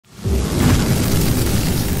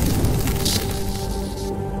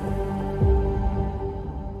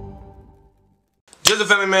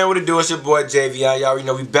JizzleFamily, man, what it do? It's your boy JV. Y'all already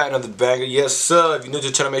know we back another banger. Yes, sir. If you're new to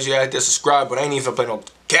the channel, make sure you hit that subscribe. But I ain't even play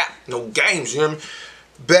no games, you hear me?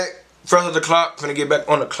 Back, front of the clock. Gonna get back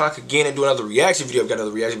on the clock again and do another reaction video. I've got another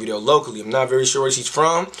reaction video locally. I'm not very sure where she's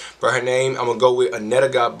from, but her name, I'm gonna go with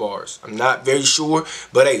AnitaGotBars. I'm not very sure,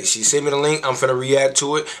 but hey, she sent me the link. I'm finna react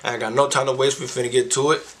to it. I ain't got no time to waste. We finna get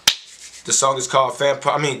to it. The song is called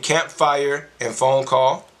Campfire and Phone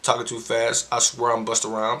Call. Talking too fast. I swear I'm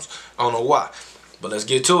busting rhymes. I don't know why. But let's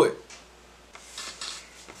get to it.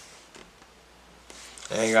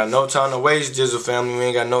 I ain't got no time to waste, JizzleFamily. We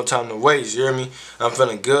ain't got no time to waste. You hear me? I'm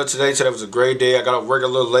feeling good today. Today was a great day. I got to work a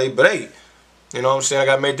little late. But hey, you know what I'm saying? I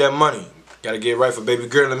got to make that money. Got to get right for baby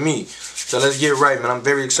girl and me. So let's get right, man. I'm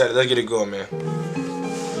very excited. Let's get it going, man.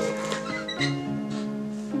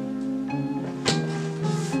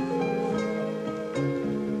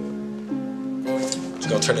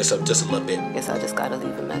 Gonna turn this up just a little bit. Guess I just gotta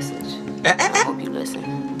leave a message. I hope you listen.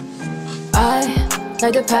 I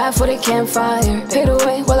light the path for the campfire. Fade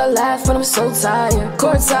away while I laugh when I'm so tired.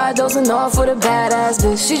 Courtside dozing off with a badass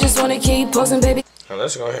bitch. She just wanna keep posting, baby. Now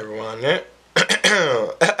let's go ahead and rewind that.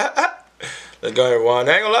 Let's go ahead and rewind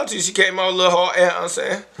that. I ain't gonna lie to you, she came out a little hard, you know what I'm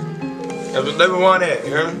saying? Let's rewind that, you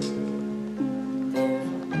hear me?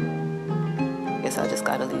 Guess I just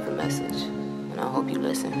gotta leave a message. And I hope you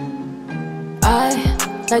listen. I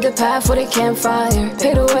light the path for the campfire.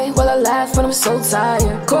 Fade away while I laugh when I'm so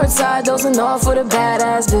tired. Courtside dozing off with a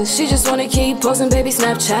badass bitch. She just wanna keep posting, baby,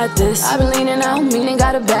 Snapchat this. I've been leaning out, meaning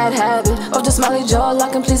got a bad habit of the smiley jaw,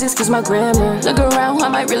 locking, please excuse my grammar. Look around, I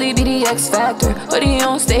might really be the X factor. Hoodie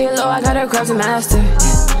on, stay low, I got her craft to master.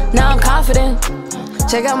 Now I'm confident.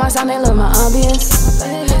 Check out my sound, they love my ambience.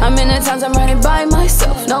 I'm in the times I'm running by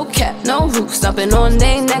myself. No cap, no roof, stopping on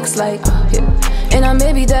they next like and I'm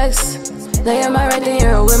baby Dex. Lay on my right, then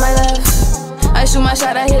you're with my left. I shoot my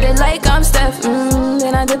shot, I hit it like I'm Steph.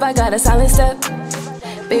 Then I dip, I got a silent step.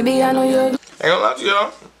 Baby, I know you're. Ain't gonna lie to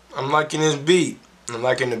y'all, I'm liking this beat. I'm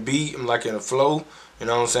liking the beat, I'm liking the flow. You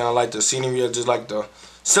know what I'm saying? I like the scenery, I just like the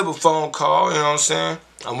simple phone call, you know what I'm saying?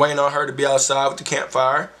 I'm waiting on her to be outside with the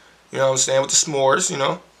campfire. You know what I'm saying? With the s'mores, you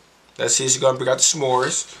know. That's it, she's gonna bring out the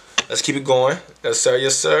s'mores. Let's keep it going. Yes, sir,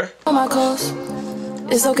 yes, sir. On my calls.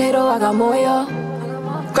 It's okay though, I got more, y'all.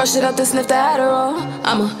 Crush it up to sniff the Adderall.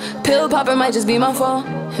 I'm a pill popper, might just be my fault.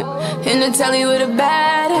 In the telly with a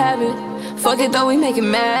bad habit. Fuck it though, we making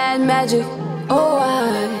mad magic. Oh,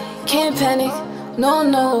 I can't panic. No,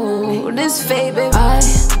 no, this fate, baby. I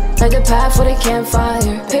light the path for the campfire.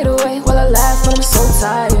 Fade away while I laugh when I'm so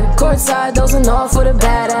tired. Courtside dozing off with a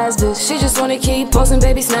badass bitch. She just wanna keep posting,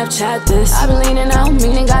 baby, Snapchat this. I've been leaning out,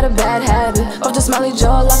 meaning got a bad habit of the smiley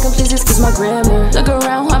jaw, locking, please excuse my grammar. Look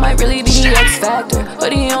around, I might really be the X factor.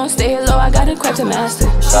 Hoodie on, stay low, I got a craft to master.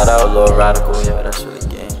 Shout out Lil Radical, yeah, that's really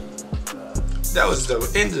game. That was the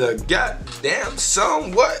end of the goddamn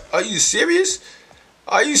song. What? Are you serious?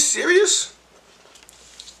 Are you serious?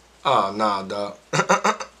 Oh, nah, dog.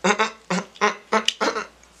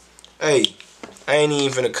 Hey, I ain't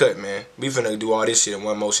even finna cut, man. We finna do all this shit in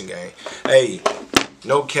one motion game. Hey,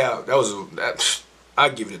 no cap. That was I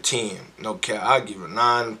give it a 10. No cap. I give it a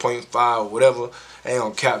 9.5 or whatever. I ain't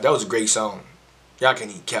gonna cap. That was a great song. Y'all can't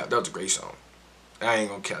even cap. That was a great song. I ain't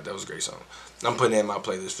gonna cap. That was a great song. I'm putting it in my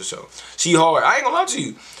playlist for sure. She hard. I ain't gonna lie to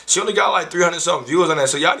you. She only got like 300 something viewers on that,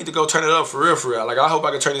 so y'all need to go turn it up for real, for real. Like, I hope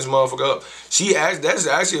I can turn this motherfucker up. That's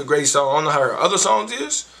actually a great song. I don't know how her other songs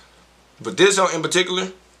is, but this song in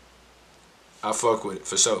particular, I fuck with it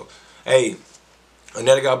for sure. Hey,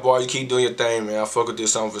 AnitaGotBars, you keep doing your thing, man. I fuck with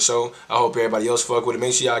this song for sure. I hope everybody else fuck with it.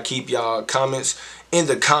 Make sure y'all keep y'all comments in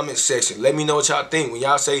the comment section. Let me know what y'all think. When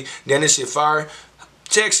y'all say, damn, this shit fire,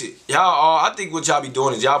 text it. Y'all, I think what y'all be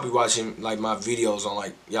doing is y'all be watching like my videos on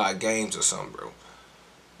like y'all games or something, bro.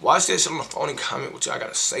 Watch that shit on my phone and comment what y'all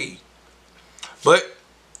gotta say. But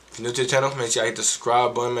if you're new to the channel, make sure y'all hit the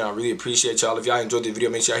subscribe button, man. I really appreciate y'all. If y'all enjoyed the video,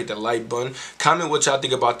 make sure y'all hit the like button. Comment what y'all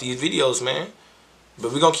think about these videos, man.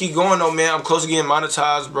 But we're gonna keep going though, man. I'm close to getting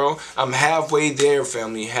monetized, bro. I'm halfway there,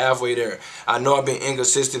 family. Halfway there. I know I've been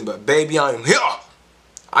inconsistent, but baby, I am here.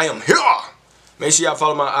 I am here. Make sure y'all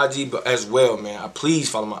follow my IG as well, man. Please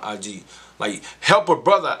follow my IG. Like, help a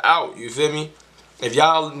brother out, you feel me? If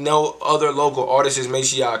y'all know other local artists, make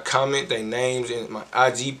sure y'all comment their names in my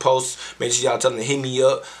IG posts. Make sure y'all tell them to hit me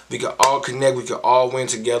up. We can all connect. We can all win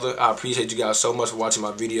together. I appreciate you guys so much for watching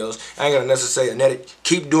my videos. I ain't got nothing to say, Anita.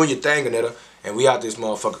 Keep doing your thing, Anita. And we out this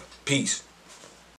motherfucker. Peace.